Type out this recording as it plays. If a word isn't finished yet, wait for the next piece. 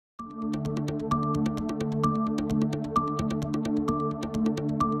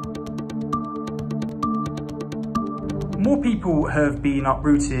More people have been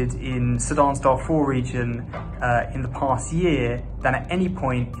uprooted in Sudan's Darfur region in the past year than at any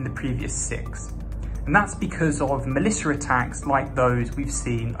point in the previous 6. And that's because of militia attacks like those we've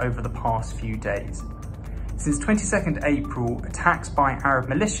seen over the past few days. Since 22nd April, attacks by Arab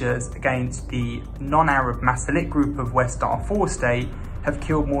militias against the non-Arab Masalit group of West Darfur state have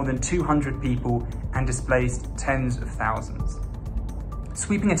killed more than 200 people and displaced tens of thousands.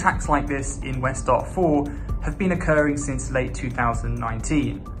 Sweeping attacks like this in West Darfur have been occurring since late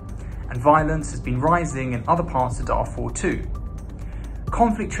 2019, and violence has been rising in other parts of Darfur too.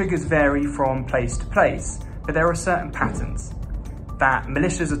 Conflict triggers vary from place to place, but there are certain patterns. That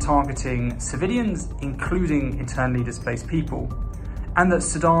militias are targeting civilians, including internally displaced people, and that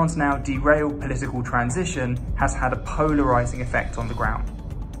Sudan's now derailed political transition has had a polarizing effect on the ground.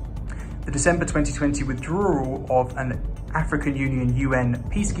 The December 2020 withdrawal of an African Union UN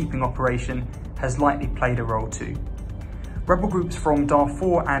peacekeeping operation has likely played a role too. Rebel groups from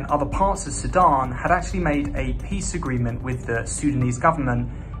Darfur and other parts of Sudan had actually made a peace agreement with the Sudanese government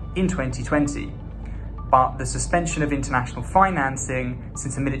in 2020. But the suspension of international financing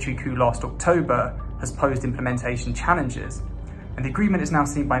since a military coup last October has posed implementation challenges, and the agreement is now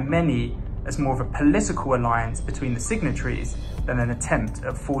seen by many as more of a political alliance between the signatories than an attempt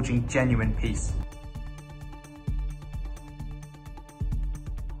at forging genuine peace.